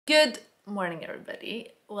Good morning,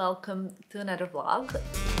 everybody. Welcome to another vlog.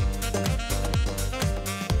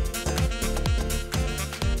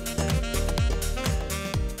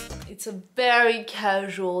 It's a very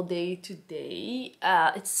casual day today.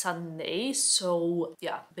 It's Sunday, so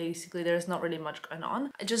yeah, basically there's not really much going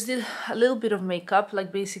on. I just did a little bit of makeup,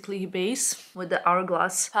 like basically base with the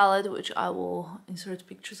Hourglass palette, which I will insert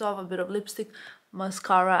pictures of, a bit of lipstick,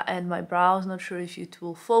 mascara and my brows. Not sure if it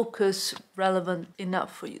will focus relevant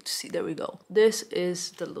enough for you to see. There we go. This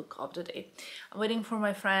is the look of the day. I'm waiting for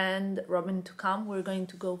my friend Robin to come. We're going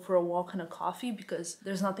to go for a walk and a coffee because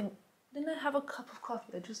there's nothing. Didn't I have a cup of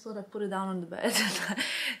coffee? I just thought I put it down on the bed and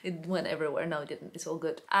it went everywhere. No, it didn't. It's all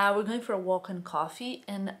good. We're going for a walk and coffee,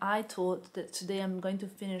 and I thought that today I'm going to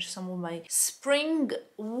finish some of my spring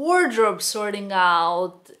wardrobe sorting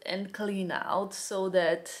out and clean out so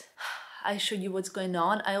that I show you what's going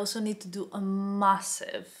on. I also need to do a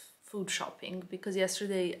massive food shopping because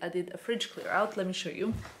yesterday I did a fridge clear out. Let me show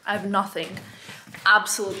you. I have nothing,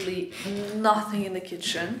 absolutely nothing in the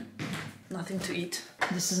kitchen. Nothing to eat.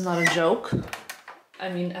 This is not a joke. I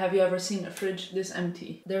mean, have you ever seen a fridge this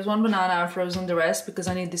empty? There's one banana, I frozen the rest because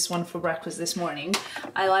I need this one for breakfast this morning.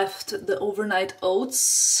 I left the overnight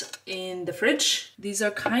oats in the fridge. These are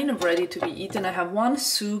kind of ready to be eaten. I have one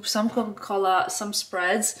soup, some Coca-Cola, some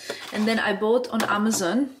spreads, and then I bought on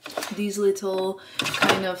Amazon these little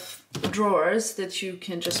kind of drawers that you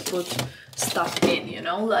can just put stuff in, you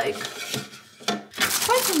know, like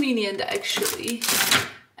quite convenient actually.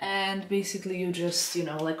 And basically you just, you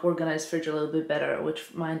know, like organize fridge a little bit better,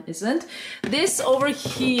 which mine isn't. This over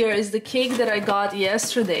here is the cake that I got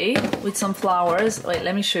yesterday with some flowers. Wait,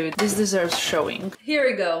 let me show you. This deserves showing. Here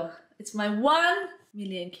we go. It's my 1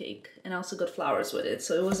 million cake, and I also got flowers with it.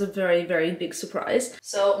 So it was a very, very big surprise.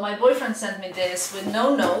 So my boyfriend sent me this with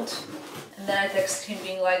no note. And then I texted him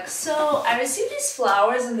being like, so I received these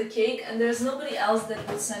flowers and the cake and there's nobody else that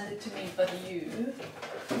would send it to me but you.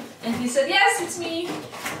 And he said, yes, it's me.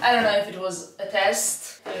 I don't know if it was a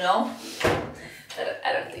test, you know.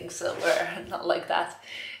 I don't think so. We're not like that.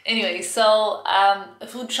 Anyway, so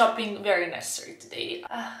food shopping, very necessary today.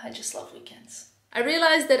 I just love weekends. I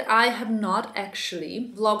realized that I have not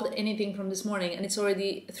actually vlogged anything from this morning and it's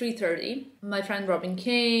already 3:30. My friend Robin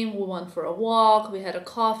came, we went for a walk, we had a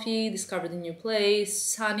coffee, discovered a new place,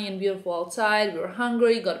 sunny and beautiful outside, we were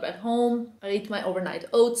hungry, got back home, I ate my overnight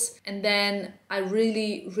oats, and then I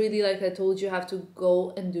really, like I told you, have to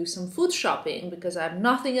go and do some food shopping because I have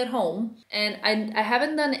nothing at home. And I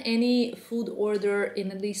haven't done any food order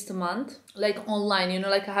in at least a month, like online, you know,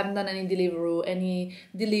 like I haven't done any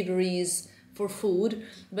deliveries for food.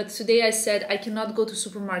 But today I said I cannot go to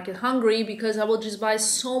supermarket hungry because I will just buy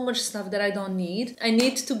so much stuff that I don't need. I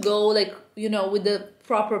need to go, like, you know, with the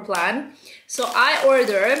proper plan. So I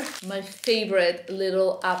ordered my favorite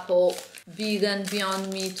little apple vegan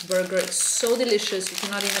Beyond Meat burger. It's so delicious, you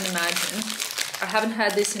cannot even imagine. I haven't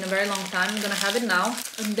had this in a very long time. I'm gonna have it now,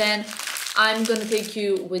 and then I'm gonna take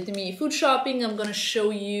you with me food shopping. I'm gonna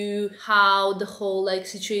show you how the whole like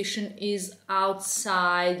situation is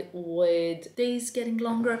outside with days getting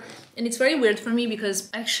longer. And it's very weird for me because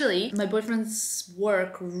actually my boyfriend's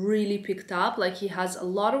work really picked up. Like he has a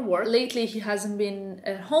lot of work. Lately he hasn't been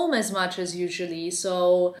at home as much as usually.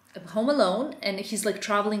 So I'm home alone and he's like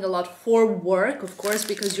traveling a lot for work, of course,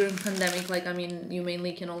 because during pandemic, like, I mean, you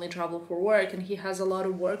mainly can only travel for work and he has a lot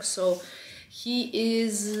of work. So he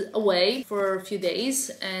is away for a few days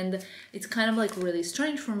and it's kind of like really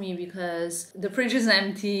strange for me because the fridge is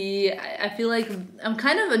empty. I feel like I'm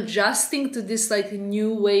kind of adjusting to this like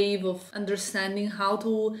new wave of understanding how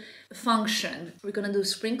to function. We're gonna do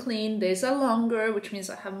spring clean, days are longer, which means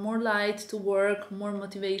I have more light to work, more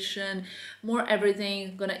motivation, more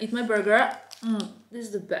everything. Gonna eat my burger. This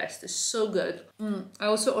is the best. It's so good. I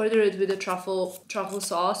also ordered it with a truffle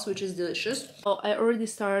sauce, which is delicious. Oh, I already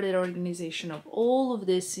started organization of all of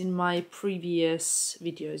this in my previous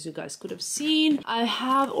videos. You guys could have seen. I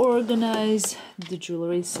have organized the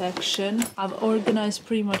jewelry section. I've organized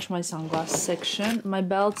pretty much my sunglasses section. My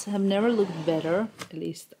belts have never looked better, at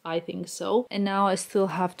least I think so. And now I still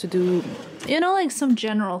have to do, you know, like some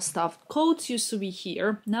general stuff. Coats used to be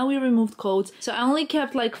here. Now we removed coats. So I only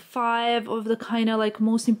kept like 5 of the kind of like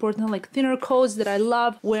most important like thinner coats that I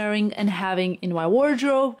love wearing and having in my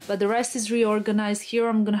wardrobe, but the rest is reorganized. Here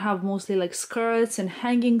I'm gonna have mostly like skirts and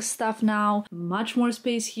hanging stuff now. Much more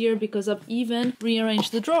space here because I've even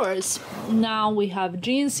rearranged the drawers. Now we have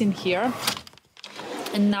jeans in here.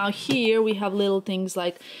 And now here we have little things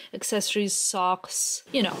like accessories, socks,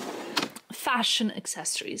 you know, fashion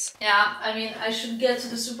accessories. Yeah, I mean, I should get to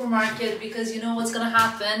the supermarket because you know what's gonna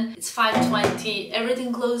happen? It's 5:20,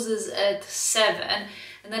 everything closes at 7.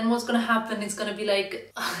 And then what's gonna happen, it's gonna be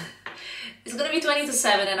like it's gonna be 20 to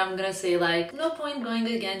 7 and I'm gonna say like, no point going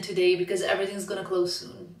again today because everything's gonna close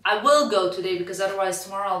soon. I will go today because otherwise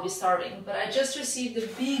tomorrow I'll be starving. But I just received a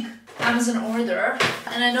big Amazon order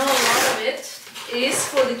and I know a lot of it is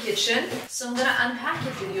for the kitchen. So I'm gonna unpack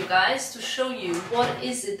it with you guys to show you what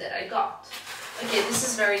is it that I got. Okay, this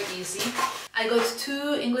is very easy. I got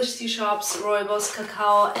 2 English tea shops, rooibos,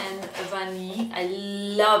 cacao and vanille. I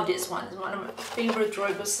love this one. It's one of my favorite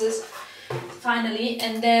rooiboses. Finally,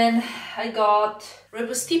 and then I got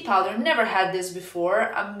rooibos tea powder. Never had this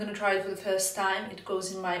before. I'm gonna try it for the first time. It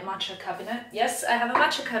goes in my matcha cabinet. Yes, I have a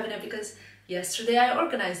matcha cabinet because yesterday I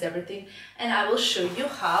organized everything and I will show you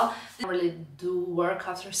how. I don't really do work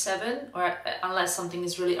after 7 or unless something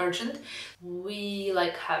is really urgent. We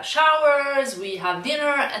like have showers, we have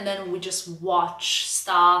dinner and then we just watch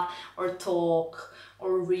stuff or talk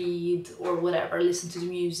or read or whatever, listen to the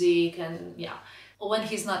music and yeah. When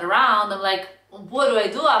he's not around, I'm like, what do I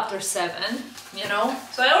do after 7? You know?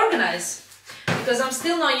 So I organize because I'm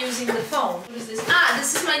still not using the phone. What is this? Ah,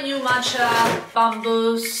 this is my new matcha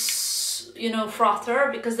bambus, you know, frother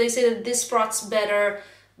because they say that this froths better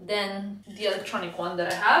than the electronic one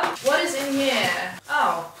that I have. What is in here?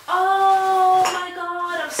 Oh my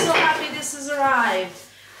god, I'm so happy this has arrived.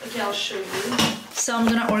 Okay, I'll show you. So I'm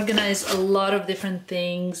gonna organize a lot of different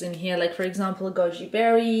things in here, like for example, goji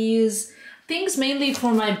berries. Things mainly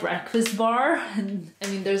for my breakfast bar, and I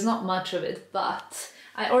mean there's not much of it, but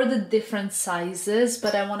I ordered different sizes,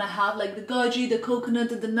 but I want to have like the goji, the coconut,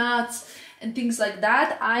 the nuts and things like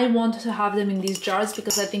that. I want to have them in these jars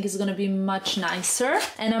because I think it's gonna be much nicer.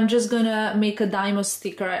 And I'm just gonna make a Dymo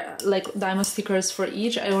sticker, like Dymo stickers for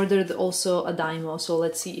each. I ordered also a Dymo, so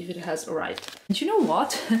let's see if it has arrived. And you know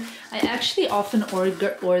what? I actually often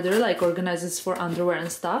order like organizers for underwear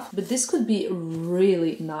and stuff, but this could be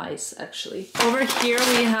really nice actually. Over here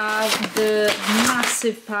we have the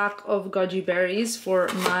massive pack of goji berries for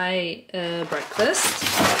my breakfast.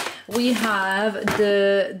 We have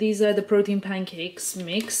these are the protein pancakes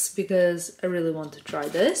mix because I really want to try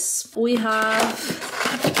this. We have,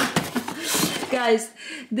 guys,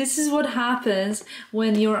 this is what happens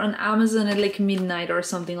when you're on Amazon at like midnight or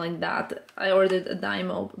something like that. I ordered a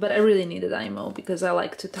Dymo, but I really need a Dymo because I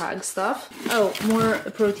like to tag stuff. Oh, more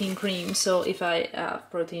protein cream. So if I have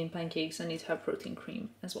protein pancakes, I need to have protein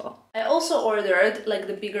cream as well. I also ordered like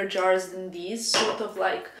the bigger jars than these, sort of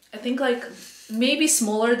like, I think like maybe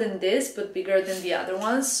smaller than this but bigger than the other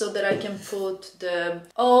ones, so that I can put the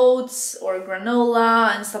oats or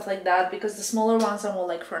granola and stuff like that, because the smaller ones are more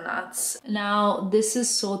like for nuts. Now this is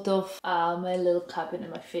sort of my little cabinet,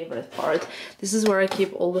 my favorite part. This is where I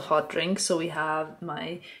keep all the hot drinks. So we have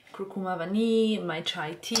my curcuma vanille, my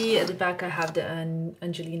chai tea. At the back I have the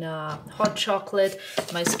Angelina hot chocolate,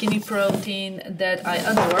 my skinny protein that I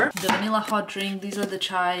adore, the vanilla hot drink. These are the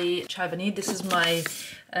chai vanille. This is my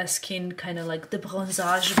skin kind of like the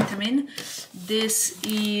bronzage vitamin. This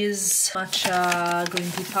is matcha green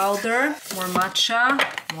tea powder, more matcha,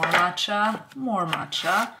 more matcha, more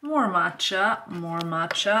matcha, more matcha, more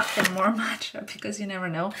matcha, and more matcha, because you never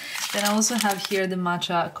know. Then I also have here the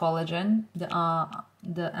matcha collagen, the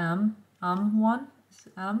one,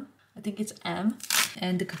 I think it's M,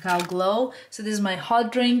 and the cacao glow. So this is my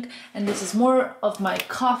hot drink, and this is more of my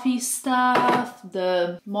coffee stuff,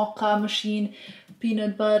 the mocha machine,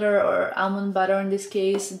 peanut butter or almond butter in this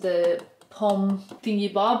case, the pom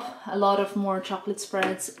thingy bob, a lot of more chocolate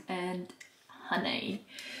spreads and honey.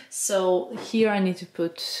 So here I need to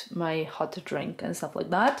put my hot drink and stuff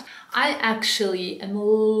like that. I actually am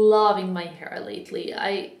loving my hair lately.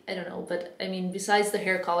 I don't know, but I mean, besides the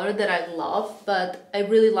hair color that I love, but I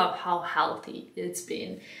really love how healthy it's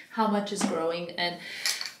been, how much is growing, and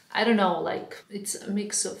I don't know, like it's a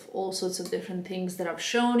mix of all sorts of different things that I've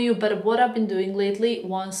shown you. But what I've been doing lately,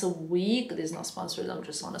 once a week, this is not sponsored, I'm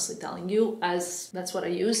just honestly telling you, as that's what I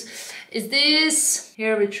use, is this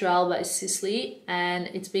Hair Ritual by Sisley, and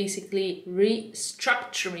it's basically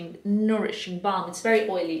restructuring, nourishing balm. It's very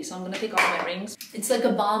oily, so I'm gonna take off my rings. It's like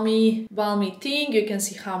a balmy thing. You can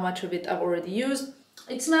see how much of it I've already used.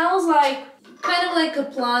 It smells like kind of like a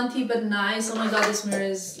planty but nice. Oh my god, this mirror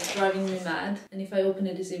is driving me mad. And if I open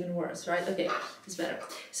it, it's even worse, right? Okay, it's better.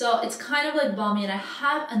 So it's kind of like balmy, and I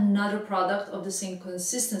have another product of the same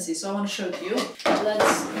consistency, so I want to show it to you.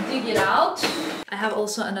 Let's dig it out. I have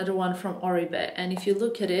also another one from Oribe, and if you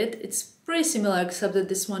look at it, it's pretty similar, except that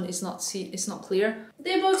this one is not clear.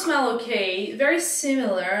 They both smell okay, very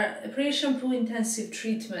similar, pre-shampoo intensive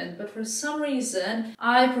treatment, but for some reason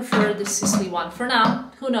I prefer the Sisley one. For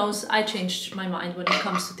now, who knows, I changed my mind when it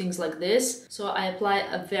comes to things like this, so I apply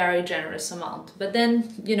a very generous amount. But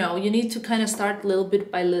then, you know, you need to kind of start little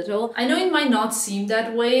bit by little. I know it might not seem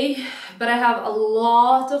that way, but I have a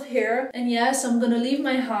lot of hair, and yes, I'm gonna leave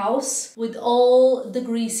my house with all the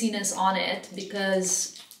greasiness on it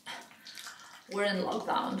because we're in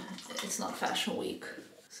lockdown, it's not fashion week.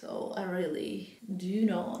 So I really do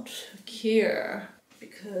not care,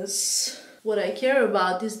 because what I care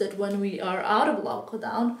about is that when we are out of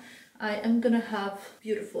lockdown, I am gonna have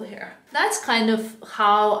beautiful hair. That's kind of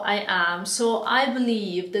how I am. So I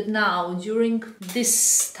believe that now, during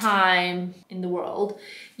this time in the world,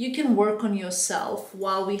 you can work on yourself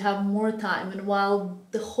while we have more time and while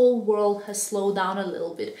the whole world has slowed down a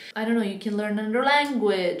little bit. I don't know, you can learn another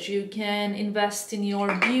language, you can invest in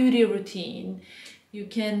your beauty routine, you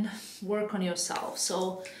can work on yourself.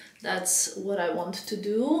 So that's what I want to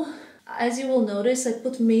do. As you will notice, I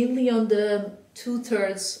put mainly on the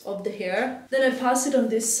 2/3 of the hair. Then I pass it on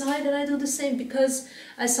this side and I do the same, because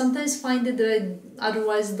I sometimes find it that I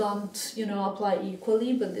otherwise don't, you know, apply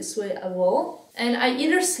equally, but this way I will. And I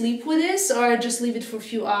either sleep with this or I just leave it for a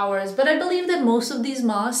few hours. But I believe that most of these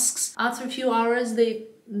masks, after a few hours, they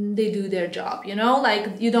do their job, you know?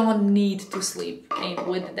 Like, you don't need to sleep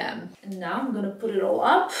with them. And now I'm gonna put it all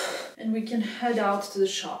up and we can head out to the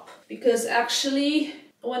shop. Because actually,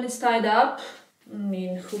 when it's tied up, I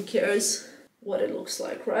mean, who cares what it looks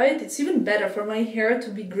like, right? It's even better for my hair to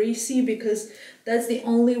be greasy, because that's the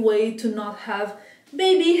only way to not have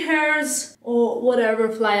baby hairs or whatever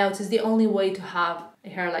fly out, is the only way to have a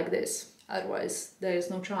hair like this. Otherwise, there is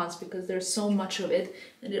no chance, because there's so much of it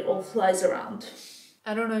and it all flies around.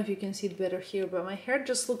 I don't know if you can see it better here, but my hair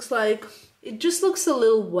just looks like, it just looks a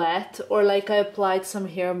little wet, or like I applied some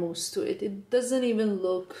hair mousse to it. It doesn't even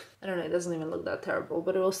look, I don't know, it doesn't even look that terrible,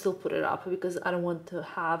 but I will still put it up because I don't want to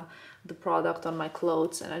have the product on my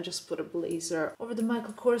clothes, and I just put a blazer over the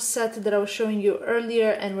Michael Kors set that I was showing you earlier,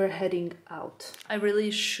 and we're heading out. I really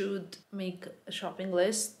should make a shopping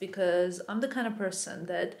list, because I'm the kind of person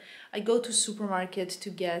that I go to supermarket to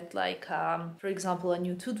get, like, for example, a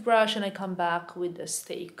new toothbrush, and I come back with a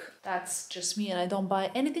steak. That's just me, and I don't buy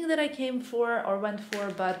anything that I came for or went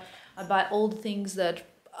for, but I buy all the things that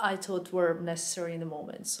I thought were necessary in the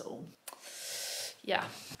moment. So yeah,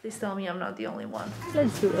 please tell me I'm not the only one.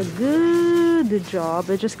 Let's do a good job.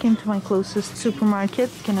 I just came to my closest supermarket.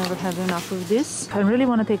 Can never have enough of this. I really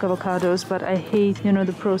want to take avocados, but I hate, you know,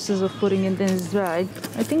 the process of putting it in this bag.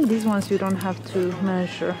 I think these ones you don't have to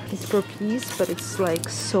measure. It's per piece, but it's like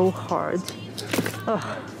so hard. Ugh,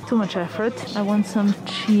 too much effort. I want some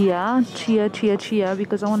chia,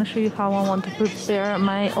 because I want to show you how I want to prepare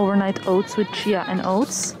my overnight oats with chia and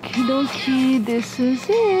oats. Okie, this is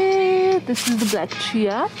it. This is the black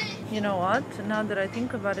chia. You know what? Now that I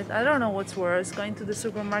think about it, I don't know what's worse, going to the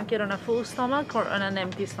supermarket on a full stomach or on an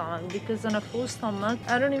empty stomach. Because on a full stomach,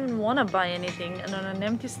 I don't even want to buy anything. And on an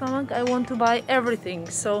empty stomach, I want to buy everything.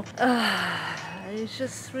 So, it's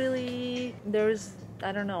just really,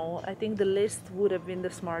 I don't know, I think the list would have been the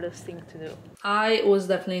smartest thing to do. I was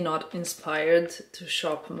definitely not inspired to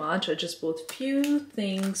shop much. I just bought a few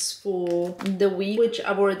things for the week, which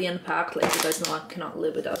I've already unpacked. Like, you guys know, I cannot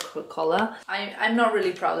live without Coca-Cola. I'm not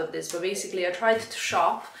really proud of this, but basically I tried to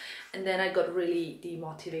shop and then I got really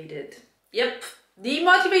demotivated. Yep.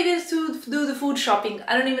 Demotivated to do the food shopping.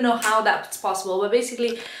 I don't even know how that's possible, but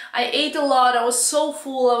basically I ate a lot. I was so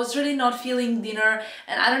full. I was really not feeling dinner,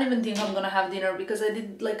 and I don't even think I'm gonna have dinner because I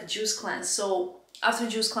did like a juice cleanse. So after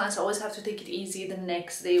juice cleanse, I always have to take it easy the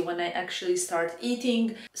next day when I actually start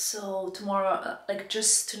eating. So tomorrow, like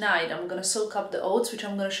just tonight, I'm gonna soak up the oats, which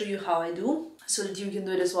I'm gonna show you how I do, so that you can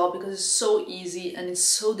do it as well, because it's so easy and it's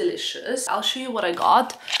so delicious. I'll show you what I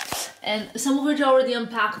got, and some of which I already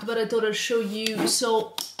unpacked, but I thought I'd show you.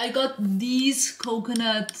 So I got these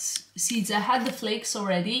coconut seeds. I had the flakes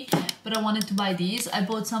already, but I wanted to buy these. I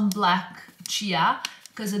bought some black chia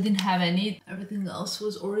because I didn't have any. Everything else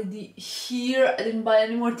was already here. I didn't buy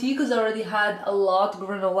any more tea because I already had a lot.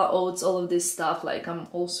 Granola oats, all of this stuff, like I'm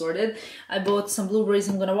all sorted. I bought some blueberries.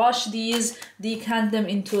 I'm gonna wash these, decant them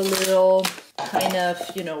into a little kind of,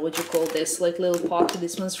 you know, what you call this, like little pot.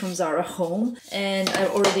 This one's from Zara Home, and I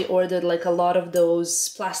already ordered like a lot of those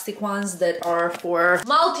plastic ones that are for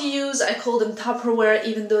multi-use. I call them Tupperware,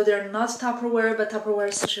 even though they're not Tupperware, but Tupperware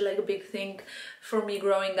is such a like a big thing for me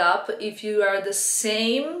growing up. If you are the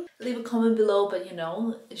same, leave a comment below, but you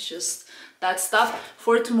know, it's just that stuff.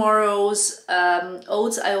 For tomorrow's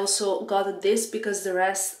oats, I also got this because the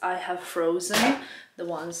rest I have frozen. the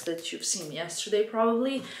ones that you've seen yesterday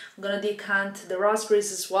probably. I'm gonna decant the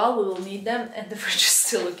raspberries as well, we will need them, and the fridge is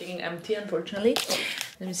still looking empty, unfortunately.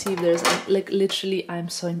 Let me see if there's, like, literally, I'm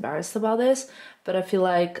so embarrassed about this, but I feel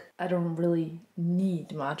like I don't really need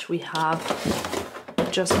much. We have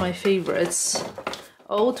just my favorites: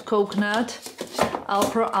 oat, coconut,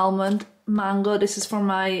 Alpro almond, mango. This is for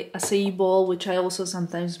my acai bowl, which I also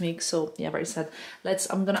sometimes make. So yeah, very sad.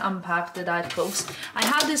 I'm gonna unpack the Diet Cokes. I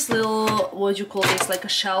have this little, what do you call this, like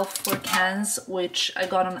a shelf for cans, which I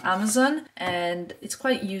got on Amazon, and it's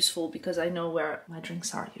quite useful because I know where my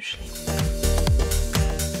drinks are usually.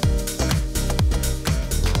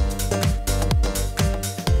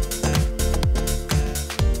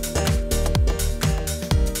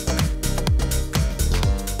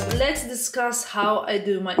 Let's discuss how I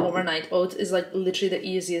do my overnight oats. Is like literally the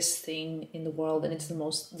easiest thing in the world, and it's the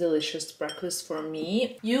most delicious breakfast for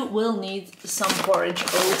me. You will need some porridge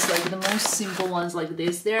oats, like the most simple ones like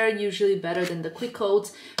this. They're usually better than the quick oats,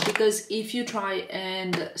 because if you try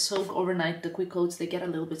and soak overnight the quick oats, they get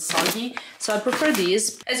a little bit soggy. So I prefer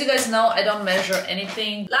these. As you guys know, I don't measure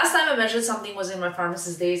anything. Last time I measured something was in my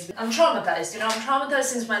pharmacist days. I'm traumatized, you know, I'm traumatized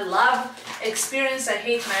since my lab experience. I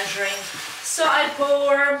hate measuring. So I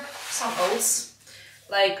pour some oats,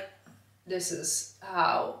 like this is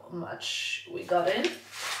how much we got in.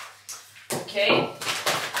 Okay,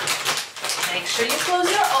 make sure you close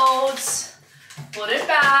your oats, put it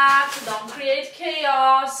back, don't create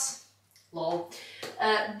chaos, lol.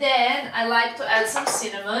 Then I like to add some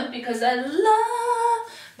cinnamon because I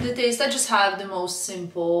love the taste. I just have the most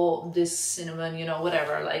simple, this cinnamon, you know,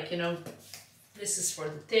 whatever, like, you know, this is for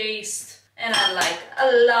the taste. And I like a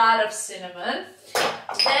lot of cinnamon.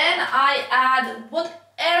 Then I add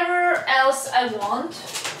whatever else I want.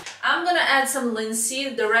 I'm gonna add some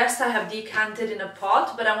linseed. The rest I have decanted in a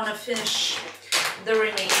pot, but I want to finish the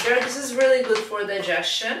remainder. This is really good for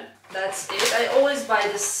digestion. That's it. I always buy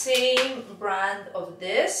the same brand of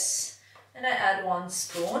this. And I add 1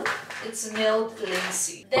 spoon. It's milled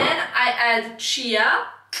linseed. Then I add chia.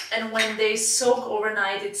 And when they soak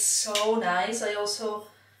overnight, it's so nice. I also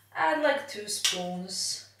add like 2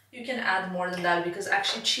 spoons. You can add more than that because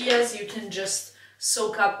actually chias you can just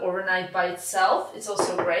soak up overnight by itself. It's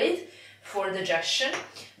also great for digestion.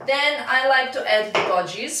 Then I like to add the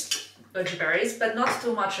goji berries, but not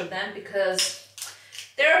too much of them because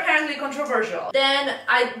they're apparently controversial. Then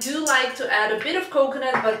I do like to add a bit of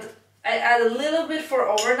coconut, but I add a little bit for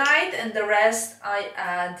overnight and the rest I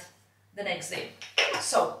add the next day.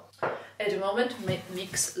 So at the moment my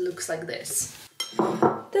mix looks like this.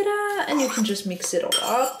 Ta-da! And you can just mix it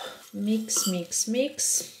all up. Mix, mix,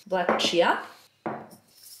 mix. Black chia.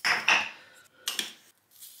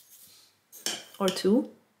 Or 2.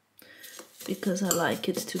 Because I like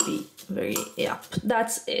it to be very, yeah,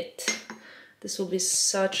 that's it. This will be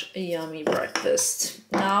such a yummy breakfast.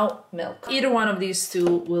 Now, milk. Either one of these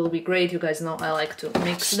two will be great. You guys know I like to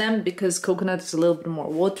mix them because coconut is a little bit more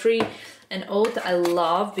watery. And oat I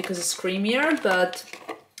love because it's creamier, but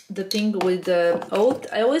the thing with the oat,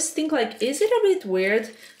 I always think like, is it a bit weird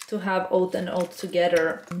to have oat and oat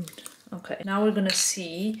together? Okay, now we're gonna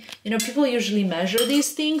see. You know, people usually measure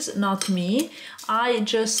these things, not me. I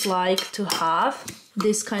just like to have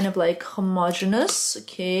this kind of like homogeneous,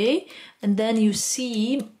 okay? And then you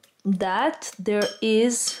see that there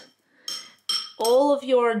is all of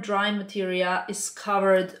your dry materia is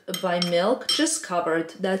covered by milk, just covered,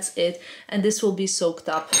 that's it. And this will be soaked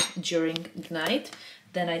up during the night.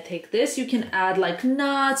 Then I take this, you can add like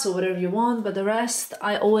nuts or whatever you want, but the rest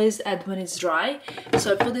I always add when it's dry.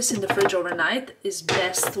 So I put this in the fridge overnight, is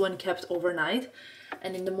best when kept overnight.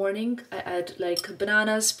 And in the morning I add like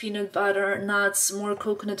bananas, peanut butter, nuts, more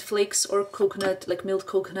coconut flakes or coconut, like milled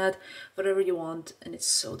coconut, whatever you want, and it's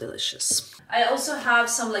so delicious. I also have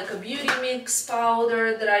some like a beauty mix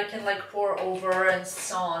powder that I can like pour over and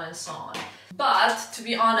so on and so on. But to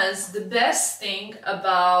be honest, the best thing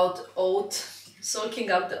about soaking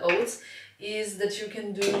up the oats is that you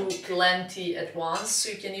can do plenty at once, so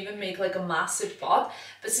you can even make like a massive pot.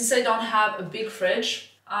 But since I don't have a big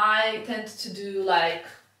fridge, I tend to do like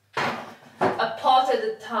a pot at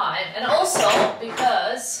a time. And also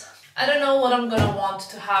because I don't know what I'm gonna want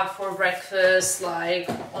to have for breakfast like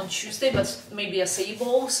on Tuesday, but maybe a acai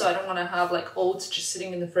bowl, so I don't want to have like oats just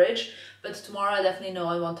sitting in the fridge. But tomorrow I definitely know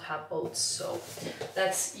I want to have oats, so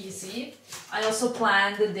that's easy. I also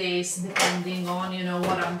plan the days depending on, you know,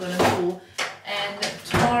 what I'm gonna do. and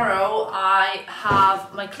tomorrow I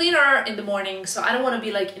have my cleaner in the morning, so I don't want to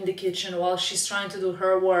be like in the kitchen while she's trying to do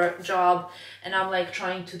her work job and I'm like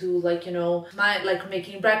trying to do like, you know, my like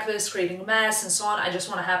making breakfast, creating a mess and so on. I just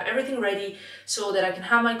want to have everything ready so that I can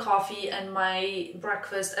have my coffee and my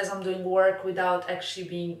breakfast as I'm doing work without actually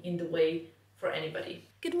being in the way for anybody.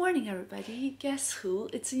 Good morning everybody, guess who?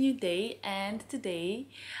 It's a new day and today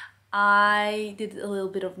I did a little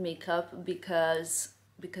bit of makeup because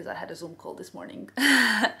I had a Zoom call this morning.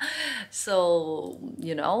 So,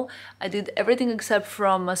 you know, I did everything except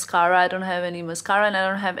from mascara. I don't have any mascara and I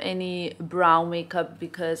don't have any brow makeup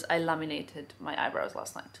because I laminated my eyebrows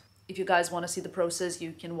last night. If you guys want to see the process,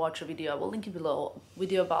 you can watch a video. I will link it below.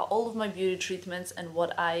 Video about all of my beauty treatments and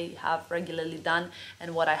what I have regularly done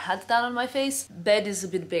and what I had done on my face. Bed is a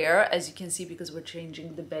bit bare, as you can see, because we're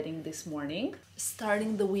changing the bedding this morning.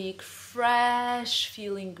 Starting the week fresh,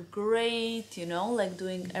 feeling great, you know, like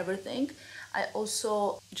doing everything. I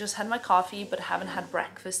also just had my coffee, but haven't had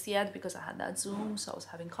breakfast yet because I had that Zoom, so I was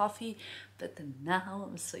having coffee. But then now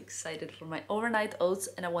I'm so excited for my overnight oats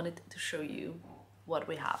and I wanted to show you what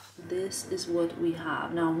we have. This is what we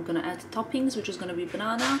have. Now I'm gonna add toppings, which is gonna be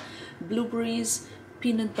banana, blueberries,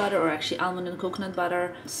 peanut butter, or actually almond and coconut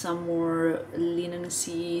butter, some more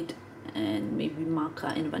linseed, and maybe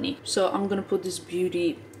maca and vanilla. So I'm gonna put this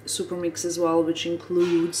beauty super mix as well, which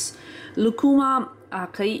includes lucuma,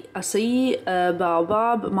 acai,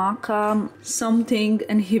 baobab, maca, something,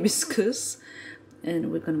 and hibiscus,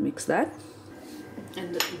 and we're gonna mix that.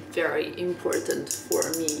 And very important for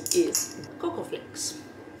me is cocoa flakes.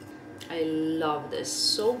 I love this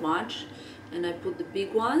so much, and I put the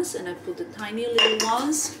big ones and I put the tiny little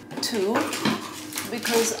ones too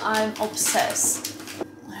because I'm obsessed.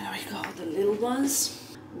 There we go, the little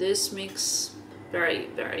ones. This mix, very,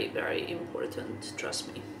 very, very important,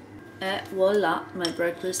 trust me. And voila, my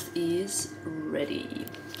breakfast is ready.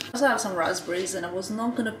 I also have some raspberries and I was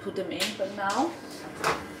not gonna put them in, but now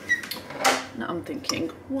I'm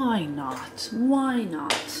thinking, why not? Why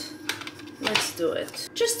not? Let's do it.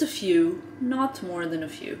 Just a few, not more than a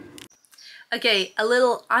few. Okay, a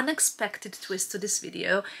little unexpected twist to this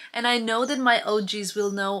video, and I know that my OGs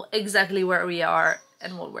will know exactly where we are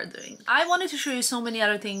and what we're doing. I wanted to show you so many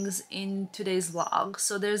other things in today's vlog,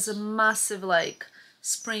 so there's a massive like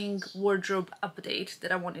spring wardrobe update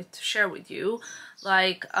that I wanted to share with you.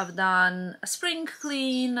 Like, I've done a spring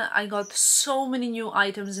clean, I got so many new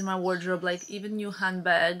items in my wardrobe, like even new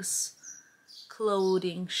handbags,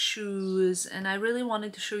 clothing, shoes, and I really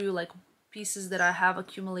wanted to show you like pieces that I have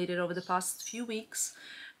accumulated over the past few weeks.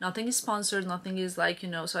 Nothing is sponsored, nothing is like, you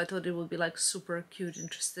know, so I thought it would be like super cute,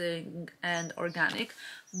 interesting and organic,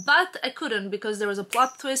 but I couldn't because there was a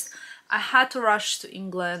plot twist. I had to rush to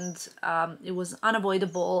England, it was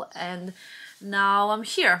unavoidable, and now I'm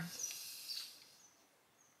here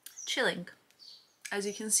chilling, as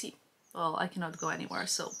you can see. Well, I cannot go anywhere,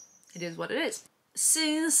 so it is what it is.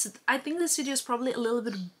 Since I think this video is probably a little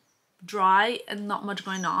bit dry and not much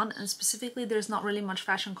going on, and specifically there's not really much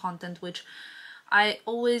fashion content, which I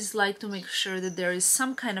always like to make sure that there is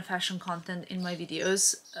some kind of fashion content in my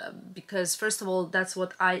videos, because first of all, that's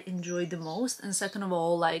what I enjoy the most, and second of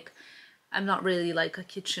all, like, I'm not really like a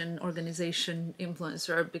kitchen organization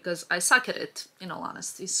influencer because I suck at it, in all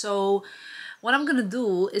honesty. So what I'm gonna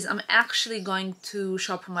do is I'm actually going to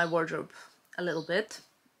shop my wardrobe a little bit,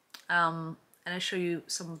 and I show you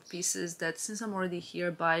some pieces that, since I'm already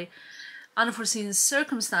here by unforeseen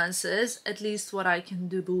circumstances, at least what I can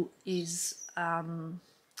do is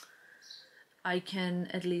I can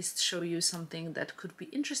at least show you something that could be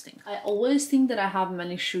interesting. I always think that I have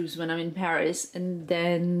many shoes when I'm in Paris, and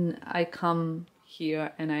then I come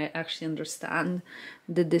here and I actually understand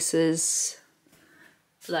that this is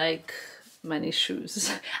like many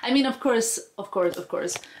shoes. I mean, of course,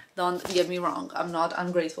 don't get me wrong, I'm not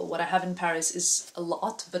ungrateful. What I have in Paris is a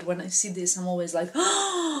lot, but when I see this, I'm always like,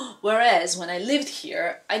 oh! Whereas when I lived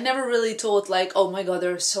here, I never really thought like, oh my god,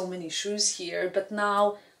 there are so many shoes here, but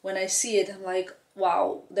now when I see it, I'm like,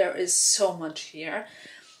 wow, there is so much here.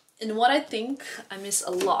 And what I think I miss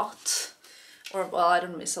a lot, or well, I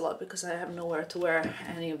don't miss a lot because I have nowhere to wear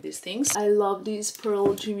any of these things. I love these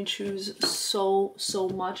pearl Jimmy Choos so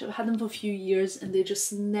much. I've had them for a few years and they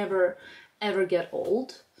just never ever get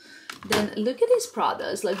old. Then look at these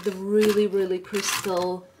Pradas, like the really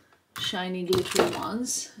crystal shiny glittery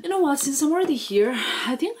ones. You know what, since I'm already here,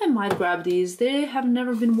 I think I might grab these. They have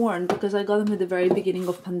never been worn because I got them at the very beginning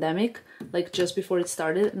of pandemic, like just before it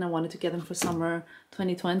started, and I wanted to get them for summer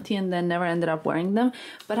 2020 and then never ended up wearing them.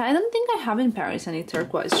 But I don't think I have in Paris any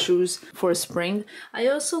turquoise shoes for spring. I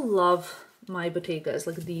also love my Bottegas,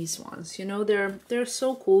 like these ones. You know, they're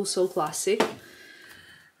so cool, so classic.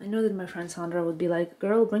 I know that my friend Sandra would be like,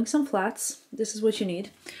 girl, bring some flats. This is what you need.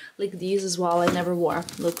 Like these as well, I never wore.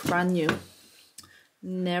 Look, brand new.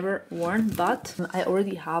 Never worn, but I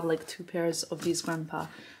already have like 2 pairs of these grandpa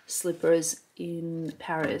slippers in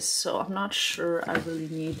Paris. So I'm not sure I really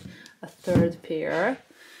need a 3rd pair.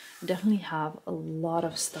 Definitely have a lot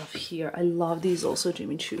of stuff here. I love these also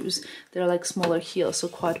Jimmy Choos. They're like smaller heels, so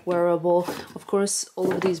quite wearable. Of course,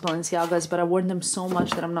 all of these Balenciagas, but I've worn them so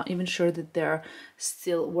much that I'm not even sure that they're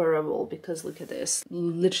still wearable, because look at this.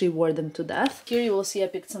 Literally wore them to death. Here you will see I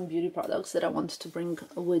picked some beauty products that I wanted to bring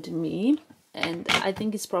with me. And I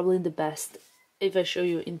think it's probably the best if I show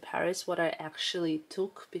you in Paris what I actually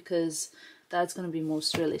took, because that's going to be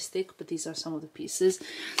most realistic. But these are some of the pieces.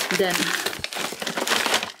 Then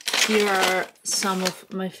here are some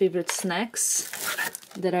of my favorite snacks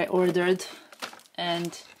that I ordered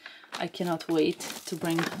and I cannot wait to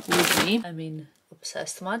bring with me. I mean,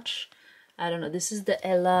 obsessed much. I don't know, this is the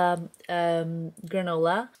Ella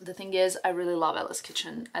granola. The thing is, I really love Ella's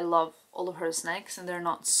Kitchen. I love all of her snacks and they're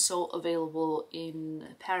not so available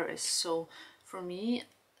in Paris. So for me,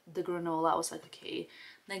 the granola, I was like, okay,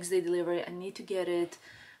 next day delivery, I need to get it,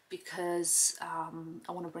 because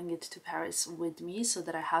I want to bring it to Paris with me so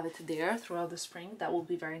that I have it there throughout the spring. That will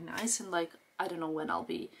be very nice. And like, I don't know when I'll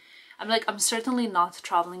be, I'm certainly not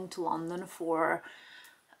traveling to London for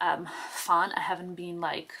fun. I haven't been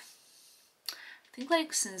like, I think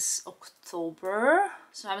like since October,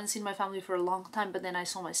 so I haven't seen my family for a long time. But then I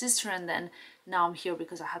saw my sister, and then now I'm here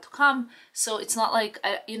because I had to come. So it's not like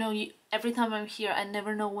every time I'm here, I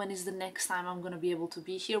never know when is the next time I'm gonna be able to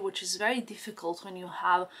be here, which is very difficult when you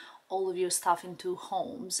have all of your stuff in 2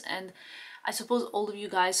 homes. And I suppose all of you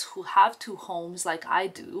guys who have 2 homes like I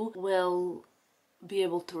do will be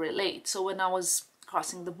able to relate. So when I was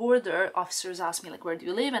crossing the border, officers asked me like, where do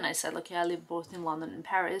you live? And I said like, yeah, I live both in London and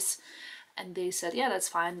Paris. And they said, yeah, that's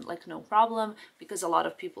fine, like no problem, because a lot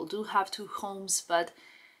of people do have 2 homes, but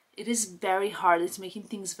it is very hard. It's making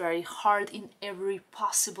things very hard in every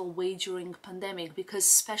possible way during pandemic, because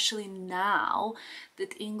especially now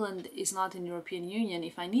that England is not in European Union,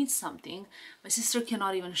 if I need something, my sister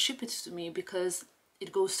cannot even ship it to me because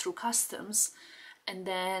it goes through customs, and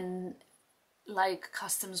then like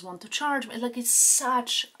customs want to charge me. Like, it's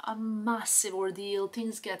such a massive ordeal.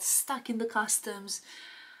 Things get stuck in the customs.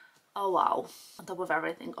 Oh wow. On top of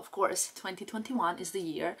everything, of course, 2021 is the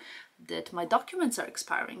year that my documents are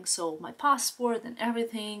expiring, so my passport and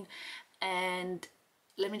everything. And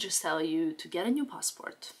let me just tell you, to get a new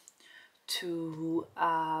passport, to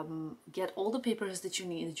get all the papers that you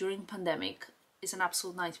need during pandemic is an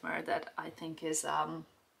absolute nightmare that I think is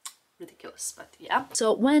ridiculous. But yeah,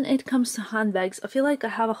 so when it comes to handbags, I feel like I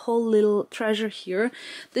have a whole little treasure here.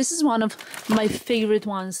 This is one of my favorite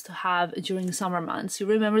ones to have during summer months. You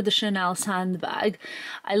remember the Chanel sandbag?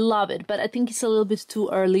 I love it, but I think it's a little bit too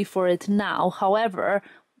early for it now. However,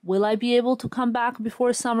 will I be able to come back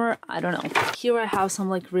before summer? I don't know. Here I have some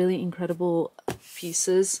like really incredible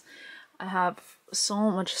pieces. I have so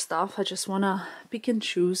much stuff. I just wanna pick and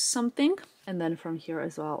choose something. And then from here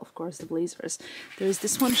as well, of course, the blazers. There's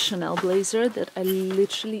this one Chanel blazer that I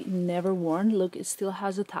literally never worn. Look, it still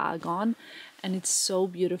has a tag on and it's so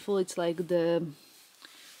beautiful. It's like the,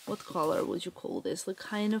 what color would you call this? Like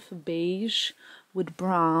kind of beige with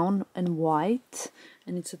brown and white,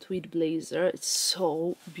 and it's a tweed blazer. It's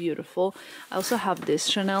so beautiful. I also have this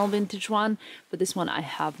Chanel vintage one, but this one I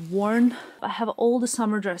have worn. I have all the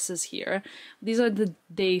summer dresses here. These are the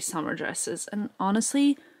day summer dresses, and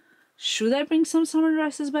honestly, should I bring some summer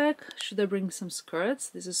dresses back? Should I bring some skirts?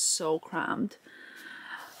 This is so cramped.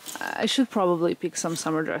 I should probably pick some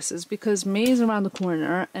summer dresses because May is around the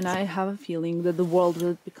corner and I have a feeling that the world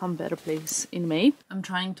will become a better place in May. I'm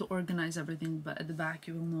trying to organize everything, but at the back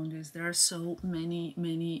you will notice there are so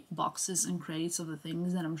many boxes and crates of the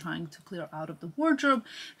things that I'm trying to clear out of the wardrobe,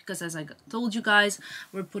 because as I told you guys,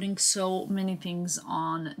 we're putting so many things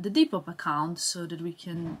on the Depop account so that we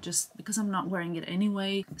can just, because I'm not wearing it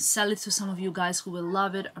anyway, sell it to some of you guys who will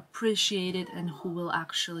love it, appreciate it, and who will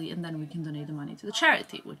actually, and then we can donate the money to the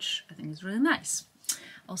charity, which I think is really nice.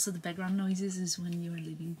 Also, the background noises is when you are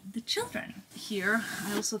leaving the children. Here,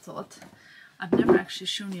 I also thought, I've never actually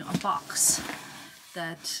shown you a box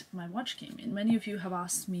that my watch came in. Many of you have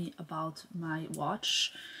asked me about my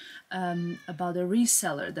watch, about a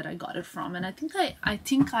reseller that I got it from, and I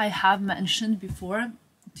think I have mentioned before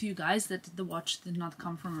to you guys that the watch did not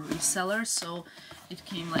come from a reseller, so it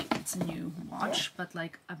came like it's a new watch. But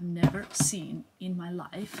like, I've never seen in my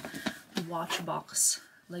life a watch box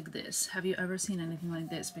like this. Have you ever seen anything like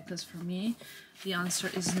this? Because for me, the answer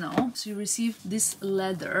is no. So you receive this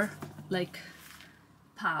leather like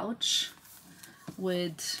pouch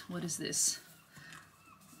with, what is this?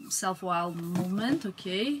 Self-wild movement,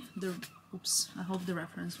 okay. Oops, I hope the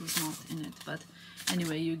reference was not in it, but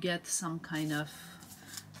anyway, you get some kind of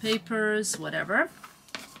papers, whatever.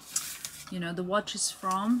 You know, the watch is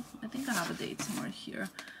from, I think I have a date somewhere here,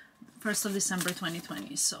 1st of December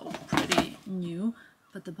 2020, so pretty new.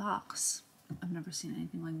 But the box, I've never seen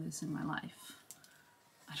anything like this in my life.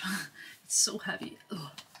 It's so heavy. Ugh.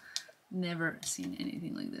 Never seen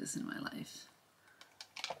anything like this in my life.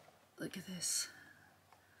 Look at this.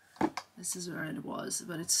 This is where it was,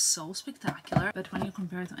 but it's so spectacular. But when you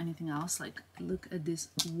compare it to anything else, like, look at this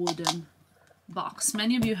wooden box.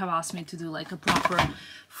 Many of you have asked me to do like a proper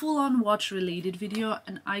full-on watch related video,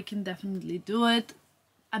 and I can definitely do it.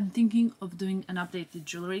 I'm thinking of doing an updated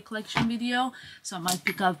jewelry collection video, so I might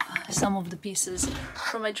pick up some of the pieces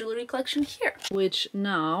from my jewelry collection here. Which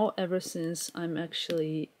now, ever since I'm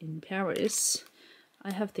actually in Paris,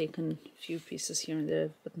 I have taken a few pieces here and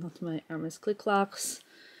there, but not my Hermes click-clacks,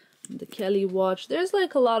 the Kelly watch. There's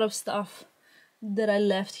like a lot of stuff that I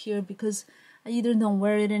left here because I either don't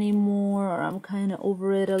wear it anymore, or I'm kind of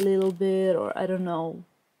over it a little bit, or I don't know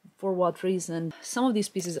for what reason. Some of these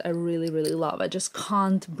pieces I really, really love. I just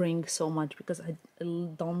can't bring so much because I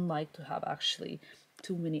don't like to have actually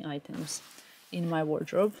too many items in my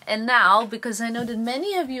wardrobe. And now, because I know that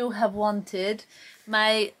many of you have wanted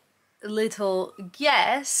my little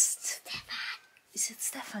guest. Stefan. Is it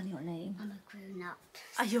Stefan your name? I'm a grown up.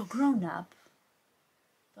 Are you a grown up?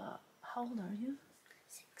 But how old are you?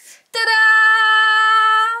 6.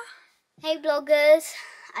 Ta-da! Hey bloggers,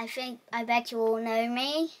 I bet you all know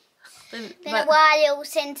me. Been But- a while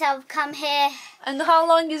since I've come here. And how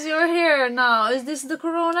long is your hair now? Is this the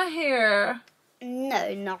corona hair?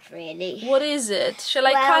 No, not really. What is it? Shall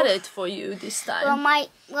I cut it for you this time?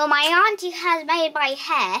 Well, my auntie has made my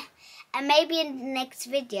hair, and maybe in the next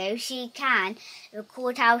video she can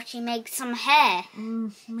record how she makes some hair.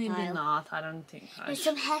 Maybe not. I don't think I There's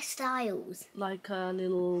should. some hairstyles. Like a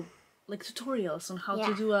little, like tutorials on how to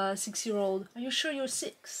Yeah. do a 6-year-old. Are you sure you're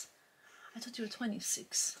 6? I thought you were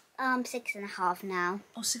 26. 6.5 now.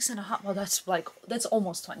 Oh, 6.5. Well, that's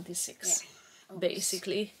almost 26, Yeah.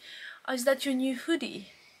 basically. Oh, is that your new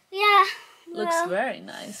hoodie? Yeah. Looks well, very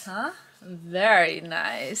nice, huh? Very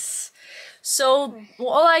nice. So,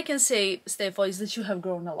 all I can say, Stefo, is that you have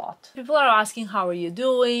grown a lot. People are asking, how are you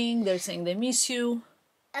doing? They're saying they miss you.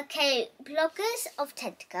 Okay, bloggers of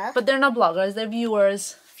Tentacle. But they're not bloggers, they're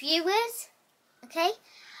viewers. Viewers, okay?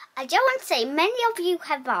 I just want to say, many of you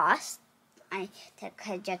have asked.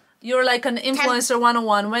 You're like an influencer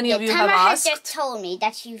 101. Many of you have Tamara asked. has just told me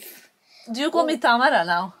that you've... Do you call me Tamara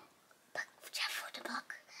now? Just for the blog,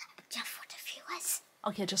 just for the viewers.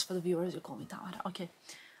 Okay, just for the viewers, you call me Tamara. Okay.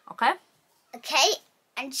 Okay? Okay,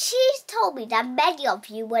 and she's told me that many of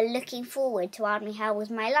you were looking forward to ask me how was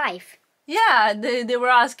my life. Yeah, they were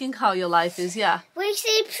asking how your life is, yeah. We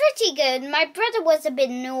see pretty good. My brother was a bit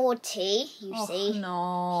naughty, you Oh, see.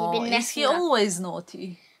 no. He's been Is he messing up. always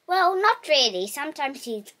naughty? Well, not really. Sometimes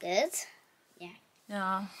he's good. Yeah.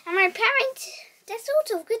 Yeah. And my parents, they're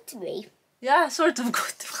sort of good to me. Yeah, sort of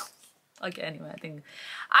good. Okay, anyway,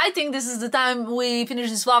 I think this is the time we finish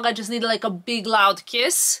this vlog. I just need like a big loud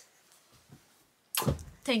kiss.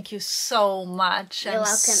 Thank you so much. You're I'm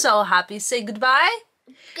welcome. so happy. Say goodbye.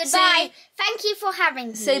 Goodbye. Say- Thank you for having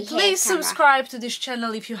me. Say here, please Tamara. subscribe to this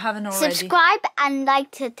channel if you haven't already. Subscribe and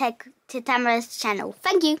like to Tamara's channel.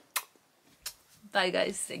 Thank you. Bye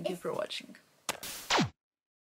guys. Thank you for watching.